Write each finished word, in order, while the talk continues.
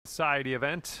society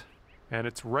event, and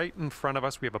it's right in front of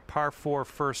us. We have a par 4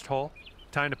 first hole.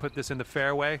 Time to put this in the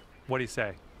fairway. What do you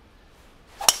say?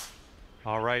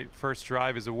 All right, first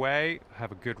drive is away.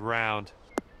 Have a good round.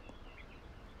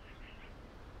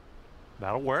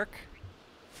 That'll work.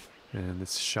 And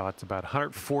this shot's about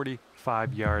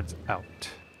 145 yards out.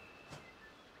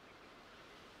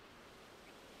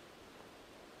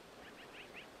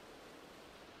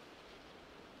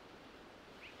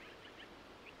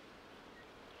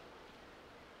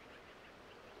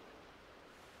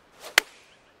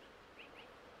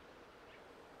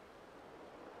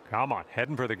 Come on,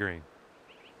 heading for the green.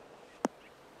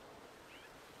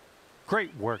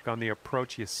 Great work on the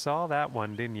approach. You saw that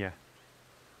one, didn't you?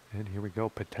 And here we go,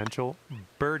 potential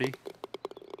birdie.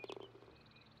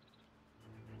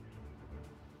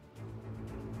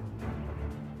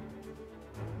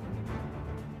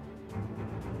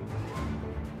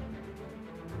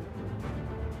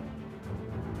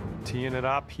 Teeing it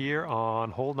up here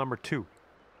on hole number 2.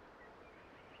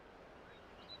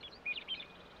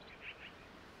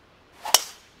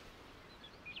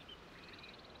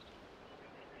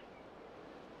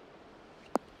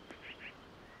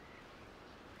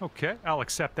 Okay, I'll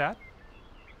accept that.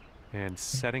 And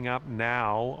setting up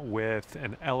now with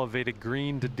an elevated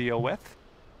green to deal with.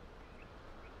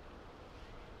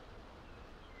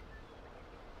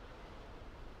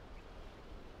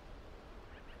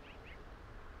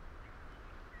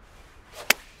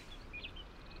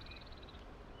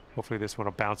 Hopefully this one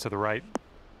will bounce to the right.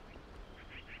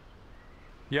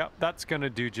 Yep, that's gonna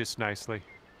do just nicely.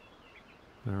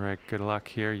 All right, good luck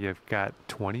here. You've got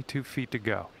 22 feet to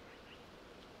go.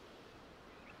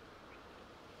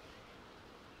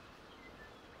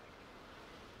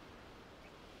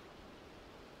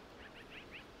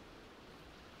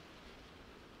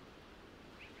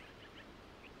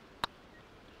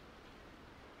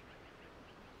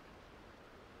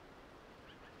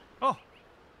 Oh,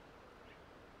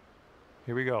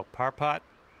 here we go. Par putt.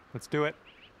 Let's do it.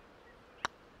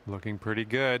 Looking pretty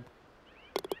good.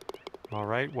 All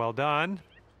right, well done.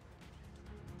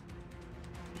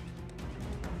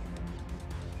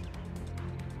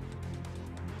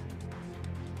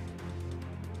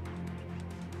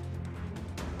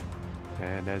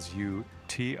 And as you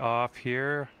tee off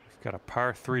here, you've got a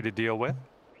par 3 to deal with.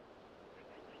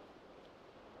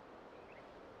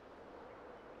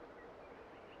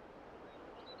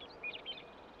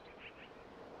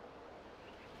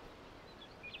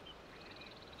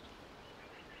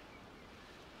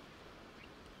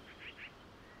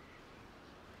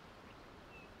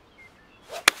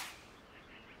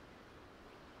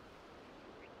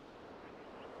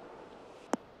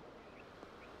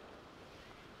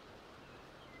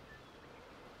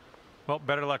 Well,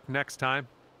 better luck next time.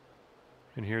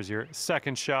 And here's your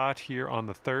second shot here on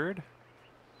the 3rd.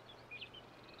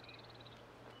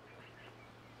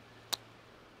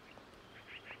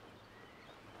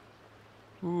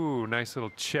 Ooh, nice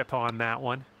little chip on that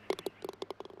one.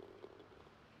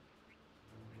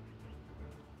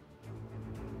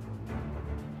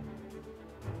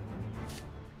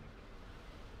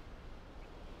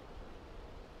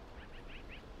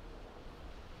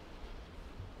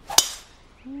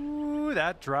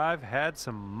 That drive had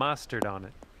some mustard on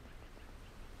it.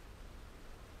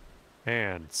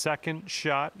 And second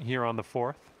shot here on the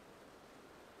 4th.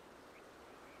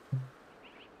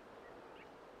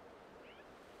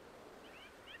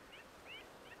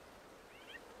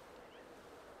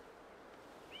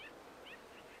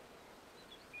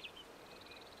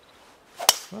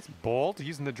 That's bold,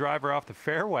 using the driver off the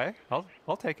fairway. I'll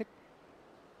take it.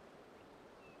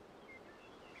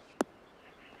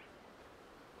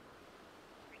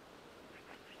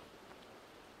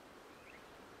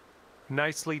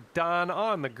 Nicely done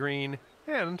on the green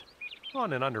and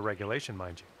on an under regulation,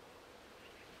 mind you.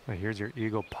 Now here's your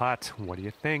eagle putt. What do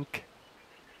you think?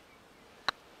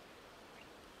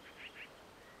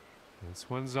 This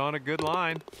one's on a good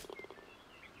line.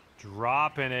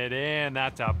 Dropping it in.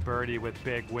 That's a birdie with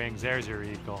big wings. There's your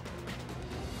eagle.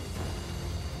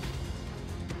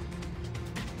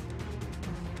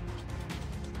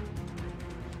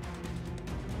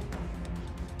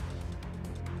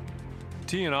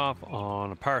 Teeing off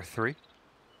on a par 3.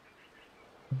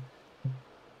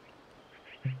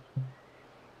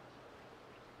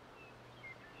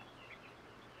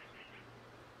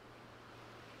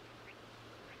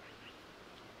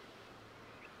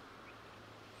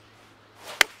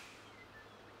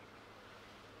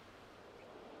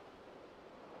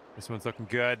 This one's looking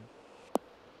good.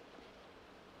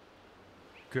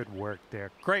 Good work there.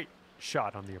 Great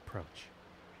shot on the approach.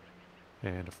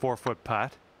 And a 4-foot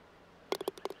putt.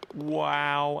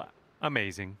 Wow.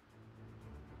 Amazing.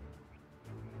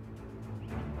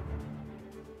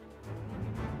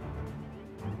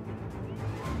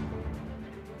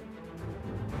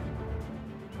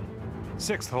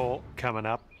 Sixth hole coming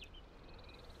up.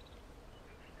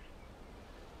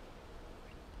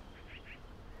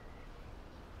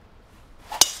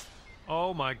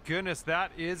 Oh my goodness,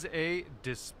 that is a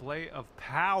display of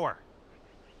power.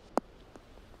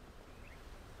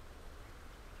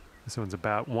 This one's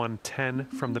about 110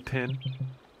 from the pin.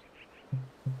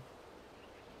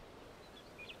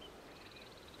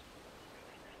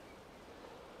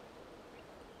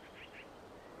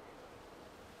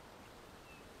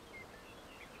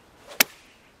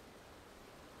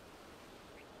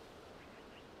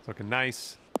 It's looking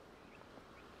nice.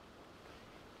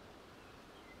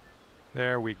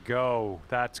 There we go.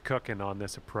 That's cooking on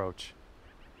this approach.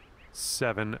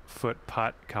 7-foot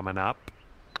putt coming up.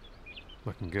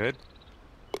 Looking good.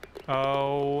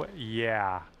 Oh,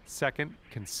 yeah. Second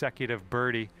consecutive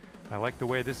birdie. I like the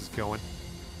way this is going.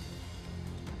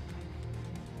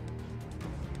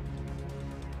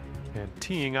 And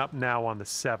teeing up now on the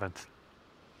 7th.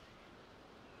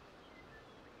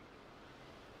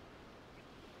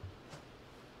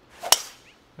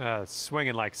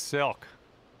 Swinging like silk.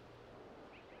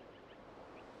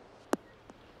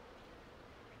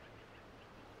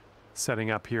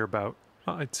 Setting up here about,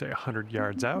 I'd say 100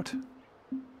 yards out.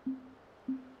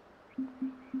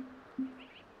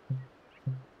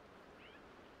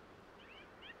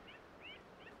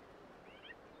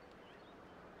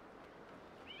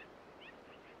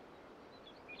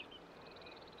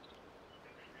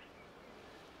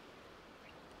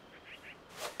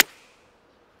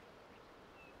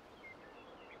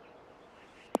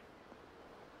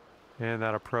 And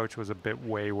that approach was a bit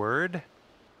wayward.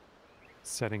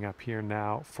 Setting up here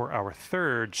now for our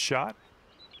third shot.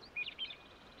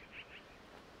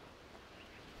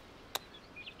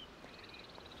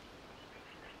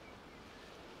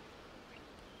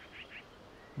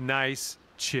 Nice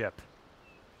chip.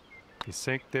 You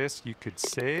sink this, you could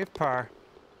save par.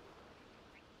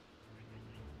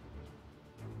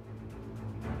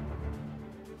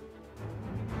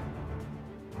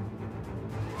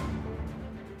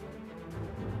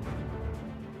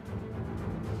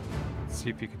 See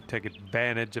if you can take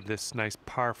advantage of this nice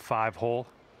par 5 hole.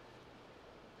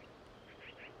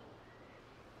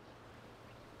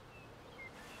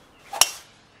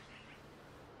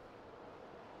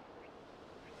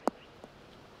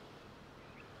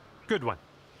 Good one.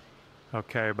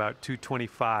 Okay, about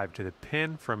 225 to the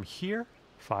pin from here.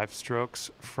 5 strokes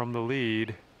from the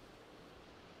lead.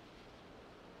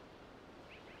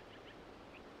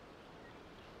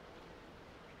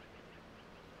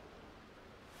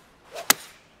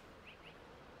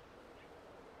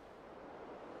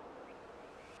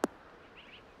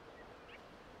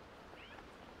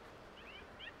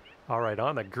 All right,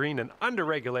 on the green and under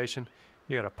regulation,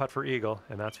 you got a putt for eagle,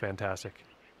 and that's fantastic.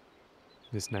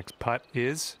 This next putt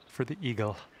is for the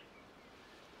eagle.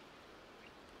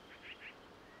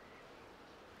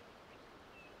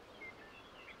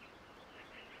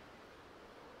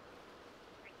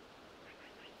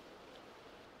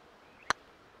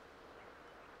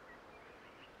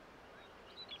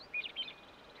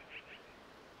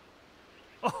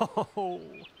 Oh!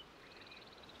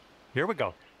 Here we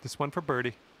go. This one for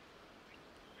birdie.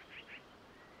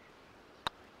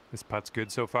 This putt's good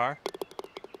so far.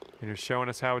 And you're showing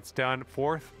us how it's done.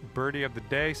 4th birdie of the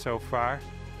day so far.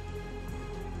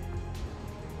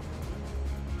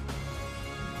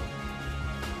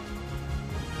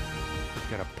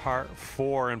 Got a par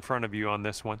 4 in front of you on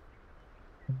this one.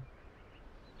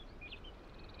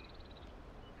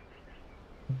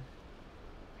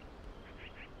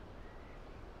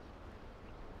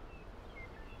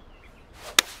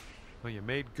 Well, you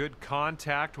made good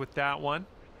contact with that one.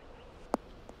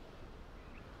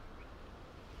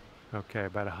 Okay,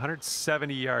 about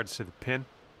 170 yards to the pin.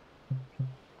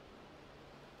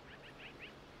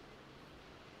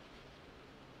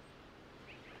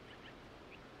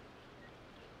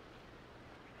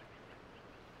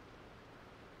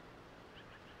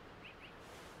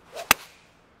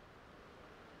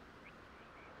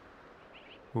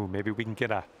 Ooh, maybe we can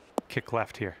get a kick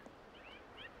left here.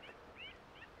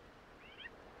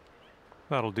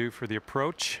 That'll do for the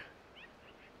approach.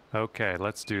 Okay,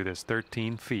 let's do this.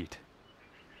 13 feet.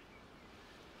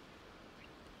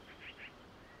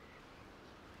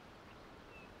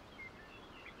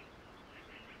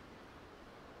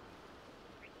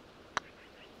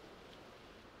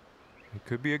 It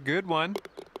could be a good one.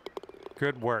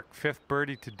 Good work. 5th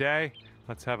birdie today.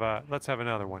 Let's have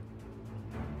another one.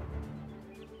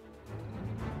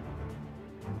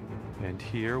 And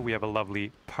here we have a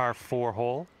lovely par 4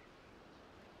 hole.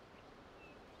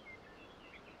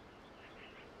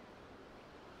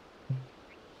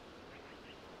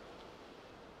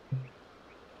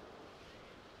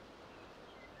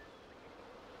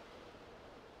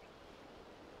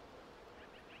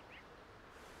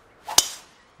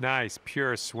 Nice,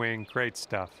 pure swing, great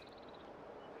stuff.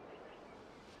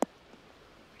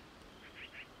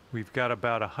 We've got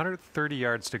about 130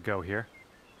 yards to go here.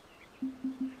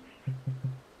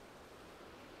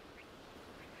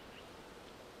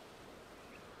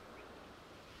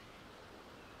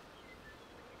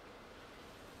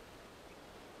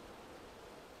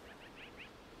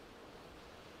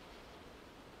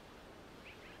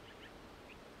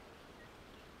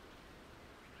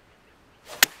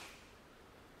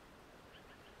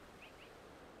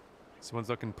 This one's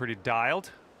looking pretty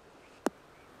dialed.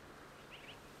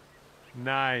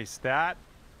 Nice, that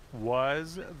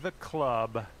was the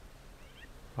club.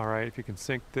 All right, if you can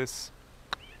sink this,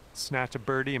 snatch a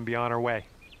birdie and be on our way.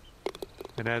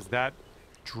 And as that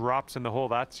drops in the hole,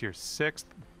 that's your 6th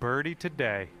birdie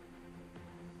today.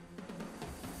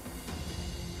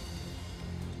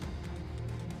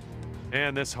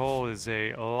 And this hole is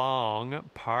a long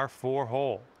par 4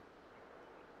 hole.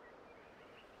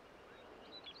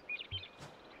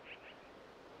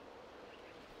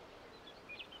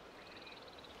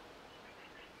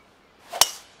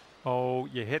 Oh,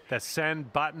 you hit the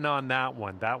send button on that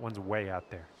one. That one's way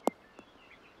out there.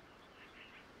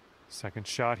 Second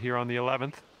shot here on the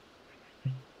 11th.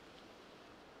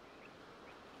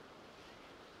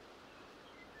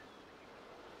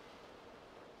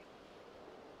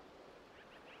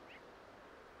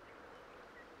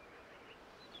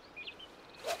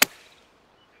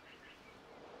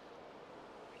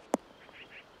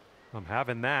 I'm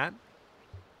having that.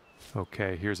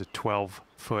 Okay, here's a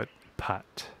 12-foot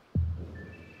putt.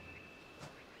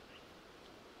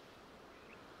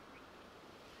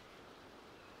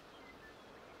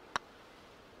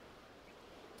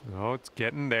 Oh, it's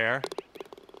getting there.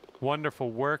 Wonderful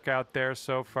work out there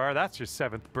so far. That's your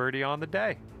 7th birdie on the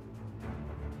day.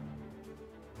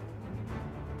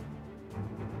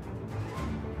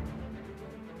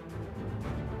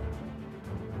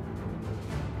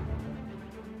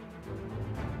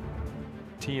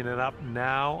 Teeing it up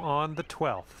now on the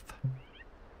 12th.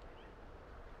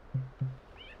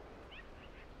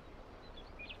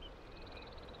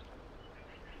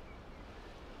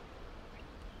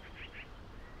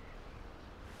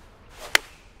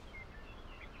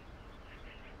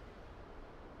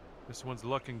 This one's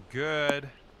looking good.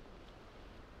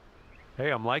 Hey,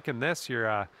 I'm liking this.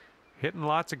 You're hitting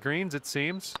lots of greens, it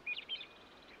seems.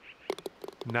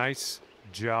 Nice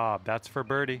job. That's for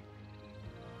birdie.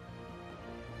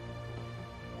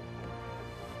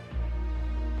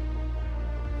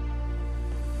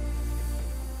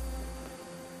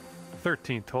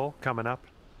 Thirteenth hole coming up.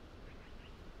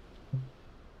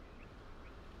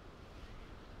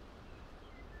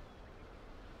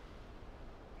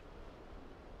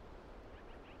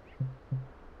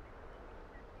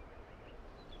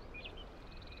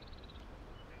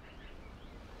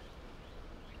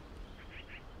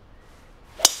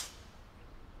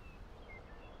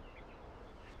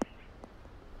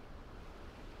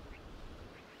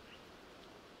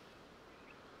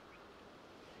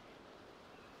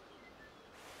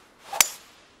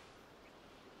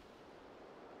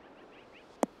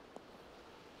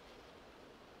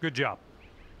 Good job.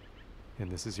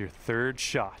 And this is your 3rd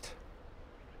shot.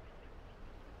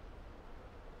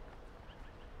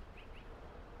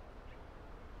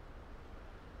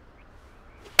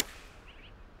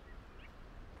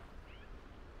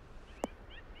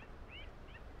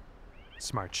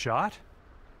 Smart shot.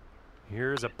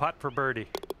 Here's a putt for birdie.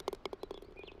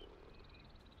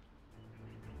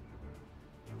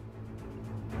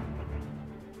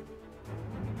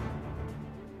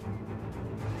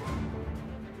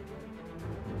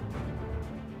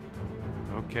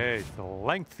 Okay, the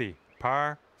lengthy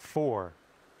par 4.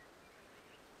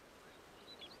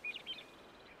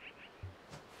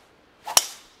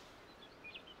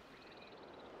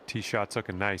 Tee shot's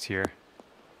looking nice here.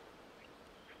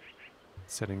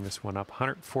 Setting this one up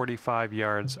 145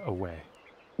 yards away.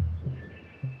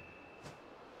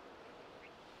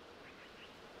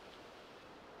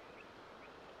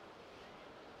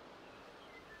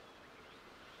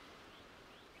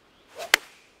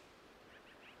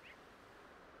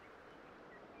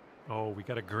 Oh, we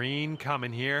got a green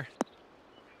coming here.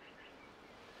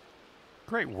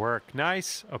 Great work.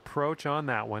 Nice approach on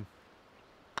that one.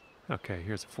 Okay,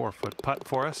 here's a 4-foot putt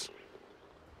for us.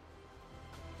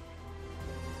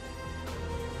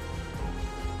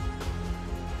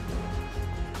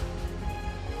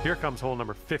 Here comes hole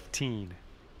number 15.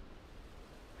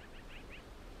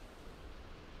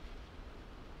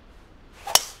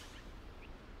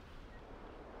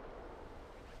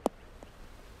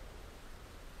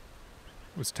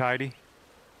 It was tidy.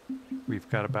 We've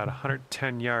got about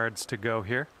 110 yards to go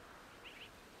here.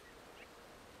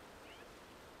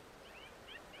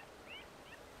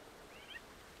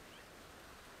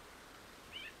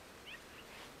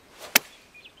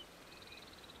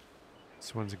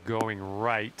 This one's going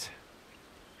right.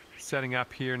 Setting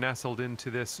up here, nestled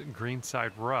into this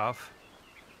greenside rough.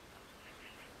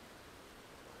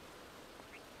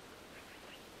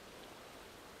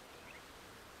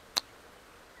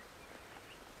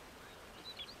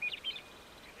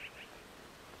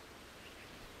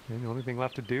 And the only thing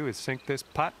left to do is sink this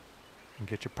putt and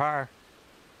get your par.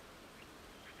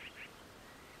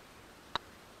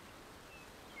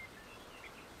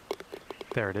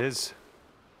 There it is.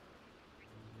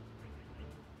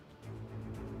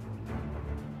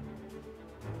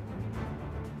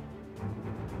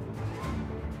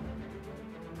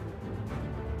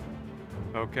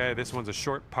 Okay, this one's a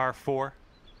short par 4.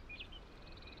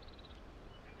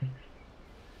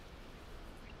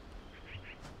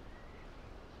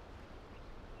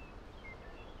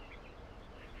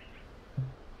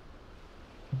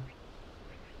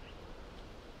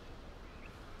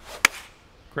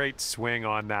 Great swing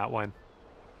on that one.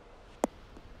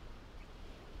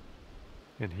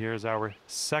 And here's our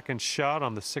second shot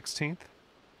on the 16th.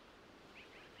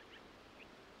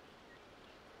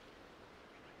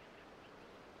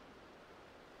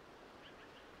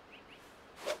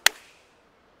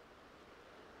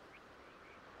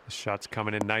 The shot's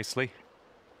coming in nicely.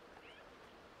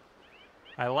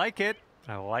 I like it.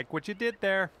 I like what you did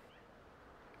there.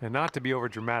 And not to be over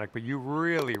dramatic, but you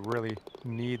really, really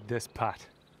need this putt.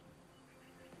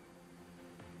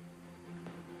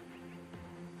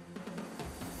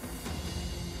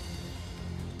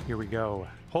 Here we go.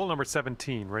 Hole number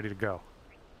 17, ready to go.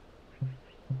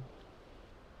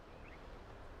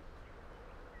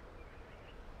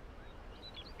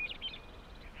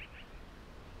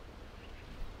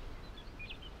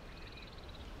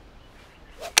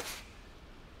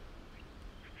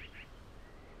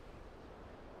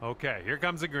 Okay, here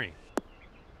comes the green.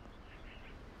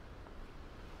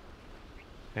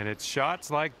 And it's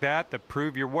shots like that that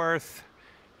prove your worth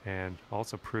and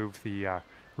also prove the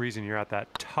reason you're at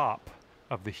that top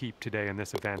of the heap today in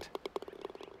this event.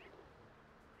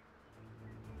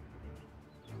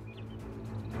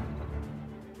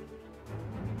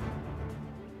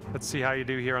 Let's see how you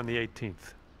do here on the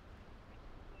 18th.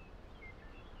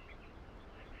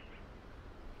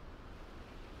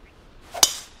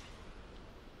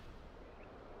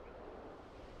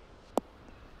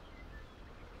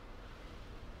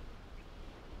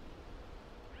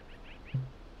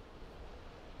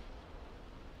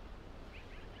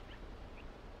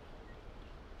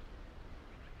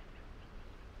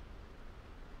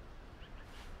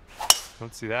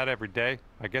 Don't see that every day.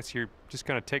 I guess you're just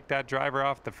going to take that driver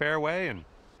off the fairway and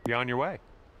be on your way.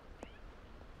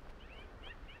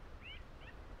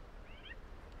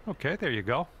 Okay, there you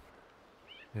go.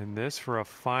 And this for a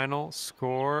final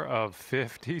score of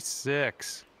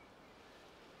 56.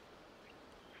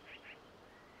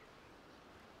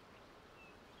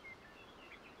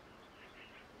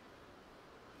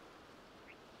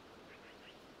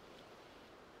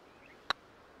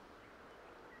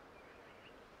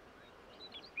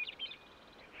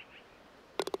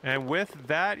 And with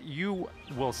that, you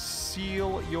will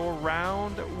seal your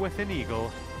round with an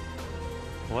eagle.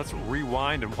 Well, let's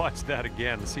rewind and watch that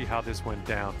again and see how this went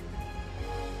down.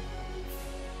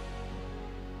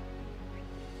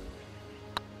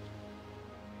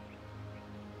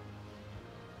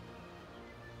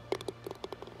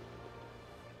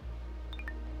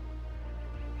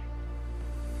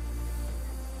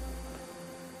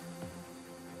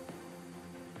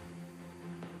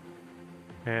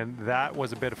 And that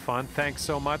was a bit of fun. Thanks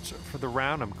so much for the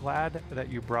round. I'm glad that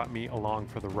you brought me along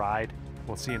for the ride.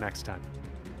 We'll see you next time.